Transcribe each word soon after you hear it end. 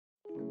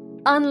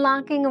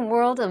unlocking a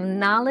world of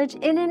knowledge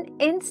in an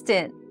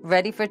instant.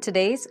 Ready for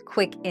today's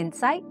quick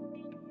insight?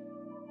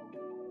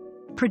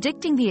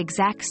 Predicting the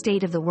exact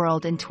state of the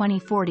world in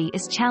 2040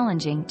 is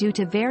challenging due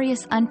to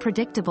various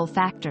unpredictable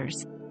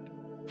factors.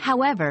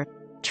 However,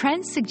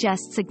 trends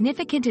suggest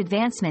significant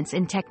advancements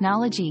in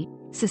technology,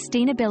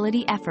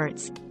 sustainability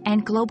efforts,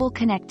 and global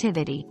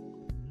connectivity.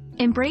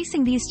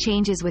 Embracing these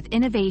changes with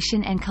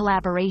innovation and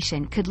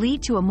collaboration could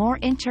lead to a more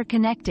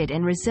interconnected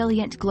and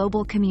resilient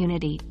global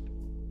community.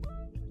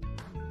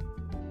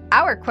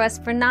 Our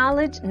quest for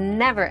knowledge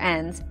never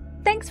ends.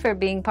 Thanks for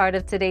being part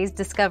of today's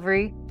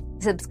discovery.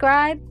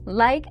 Subscribe,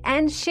 like,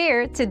 and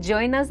share to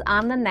join us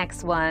on the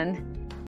next one.